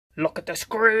Look at the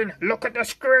screen, look at the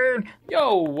screen.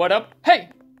 Yo, what up? Hey,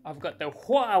 I've got the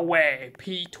Huawei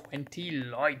P20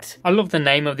 Lite. I love the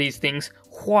name of these things,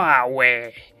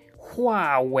 Huawei.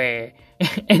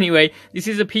 Anyway, this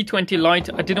is a P20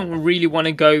 Lite. I didn't really want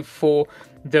to go for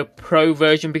the Pro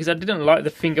version because I didn't like the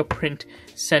fingerprint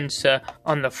sensor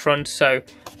on the front. So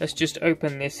let's just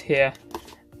open this here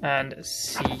and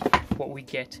see what we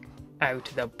get out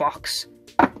of the box.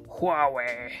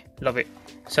 Huawei, love it.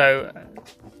 So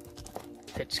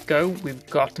let's go. We've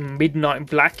got Midnight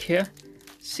Black here,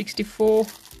 64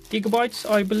 gigabytes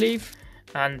I believe,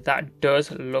 and that does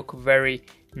look very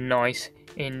nice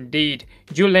indeed.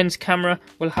 Dual lens camera,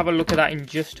 we'll have a look at that in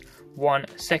just 1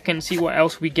 second. See what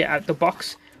else we get out the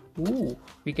box. Ooh,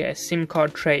 we get a SIM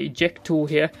card tray eject tool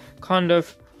here, kind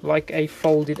of like a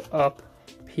folded up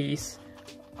piece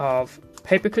of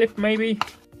paperclip maybe.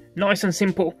 Nice and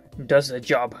simple, does the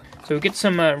job. So we get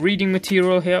some reading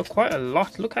material here, quite a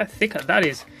lot. Look how thick that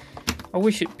is. I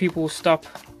wish people would stop,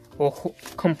 or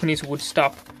companies would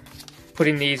stop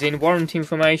putting these in. Warranty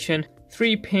information,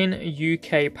 3-pin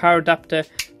UK power adapter.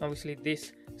 Obviously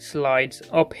this slides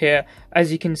up here.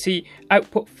 As you can see,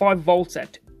 output 5 volts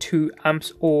at 2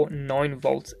 amps or 9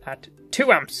 volts at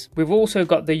 2 amps. We've also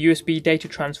got the USB data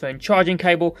transfer and charging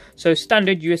cable, so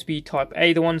standard USB type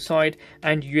A the one side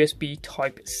and USB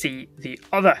type C the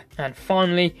other. And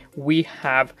finally we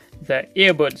have the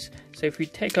earbuds. So if we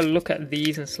take a look at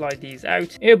these and slide these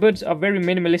out, earbuds are very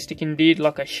minimalistic indeed,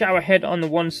 like a shower head on the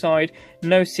one side,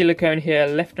 no silicone here,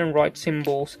 left and right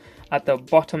symbols at the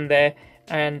bottom there,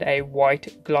 and a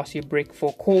white glossy brick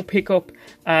for call pickup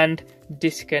and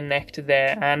disconnect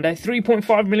there, and a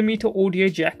 3.5mm audio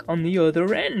jack on the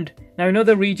other end. Now in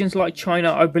other regions like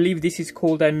China, I believe this is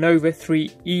called a Nova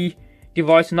 3E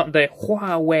device, not the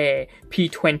Huawei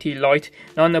P20 Lite.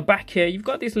 Now on the back here you've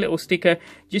got this little sticker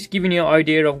just giving you an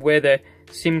idea of where the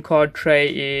SIM card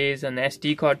tray is and the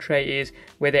SD card tray is,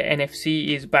 where the NFC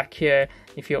is back here.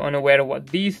 If you're unaware of what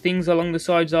these things along the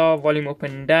sides are, volume up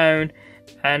and down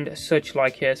and such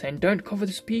like here, saying don't cover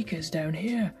the speakers down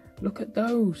here, look at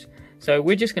those. So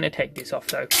we're just going to take this off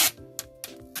though.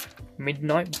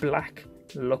 Midnight Black,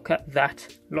 look at that,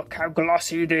 look how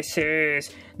glossy this is.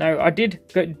 Now I did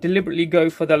deliberately go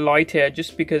for the light here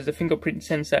just because the fingerprint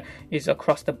sensor is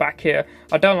across the back here.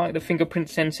 I don't like the fingerprint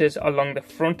sensors along the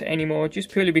front anymore,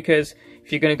 just purely because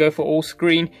if you're going to go for all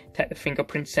screen, take the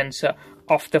fingerprint sensor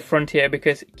off the front here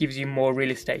because it gives you more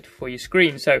real estate for your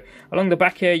screen. So along the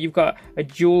back here you've got a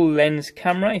dual lens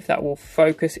camera, if that will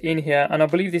focus in here, and I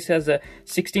believe this has a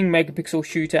 16 megapixel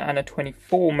shooter and a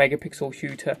 24 megapixel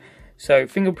shooter. So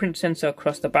fingerprint sensor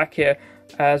across the back here,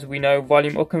 as we know,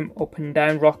 volume up and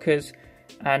down rockers,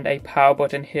 and a power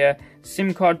button here,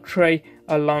 SIM card tray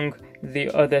along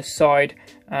the other side,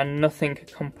 and nothing,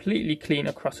 completely clean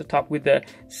across the top with the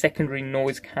secondary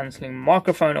noise cancelling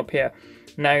microphone up here.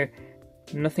 Now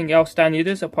nothing else down the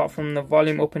others apart from the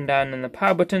volume up and down and the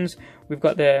power buttons. We've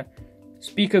got the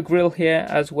speaker grill here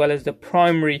as well as the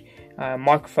primary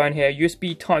microphone here,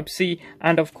 USB type C,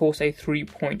 and of course a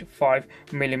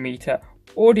 3.5mm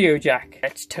audio jack.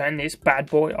 Let's turn this bad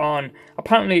boy on.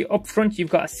 Apparently up front you've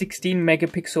got a 16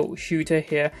 megapixel shooter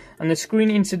here, and the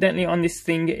screen incidentally on this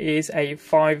thing is a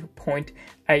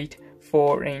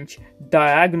 5.84 inch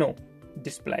diagonal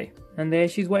display. And there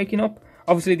she's waking up.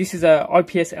 Obviously this is a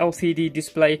IPS LCD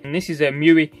display and this is a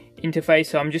MIUI interface,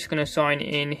 so I'm just going to sign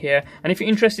in here. And if you're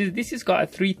interested, this has got a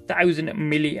 3000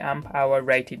 milliamp hour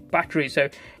rated battery, so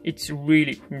it's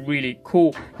really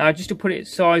cool. Now just to put it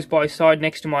side by side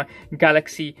next to my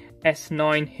Galaxy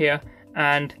S9 here,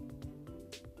 and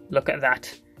look at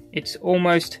that, it's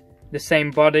almost the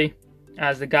same body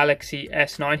as the Galaxy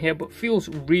S9 here, but feels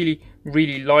really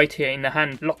light here in the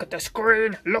hand. Look at the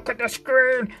screen, look at the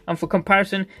screen. And for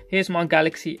comparison, here's my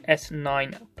Galaxy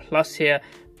S9 Plus here.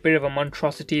 Bit of a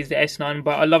monstrosity is the S9,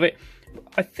 but I love it.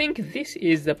 I think this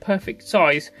is the perfect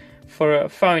size for a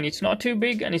phone. It's not too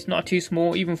big and it's not too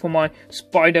small, even for my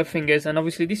spider fingers. And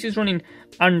obviously this is running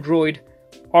Android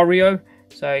Oreo.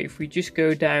 So if we just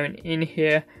go down in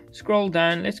here, scroll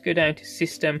down, let's go down to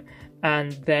system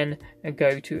and then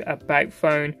go to about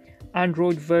phone,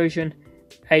 Android version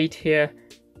 8 here,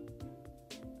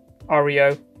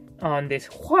 Oreo on this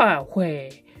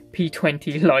Huawei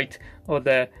P20 Lite or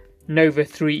the Nova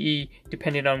 3E,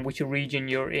 depending on which region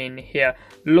you're in here.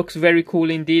 Looks very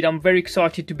cool indeed. I'm very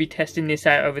excited to be testing this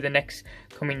out over the next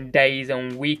coming days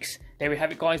and weeks. There we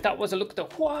have it guys, that was a look at the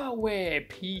Huawei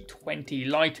P20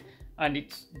 Lite, and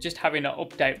it's just having an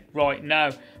update right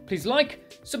now. Please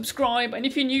like, subscribe, and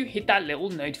if you're new, hit that little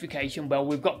notification bell.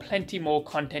 We've got plenty more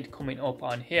content coming up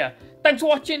on here. Thanks for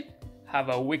watching, have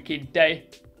a wicked day,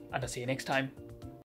 and I'll see you next time.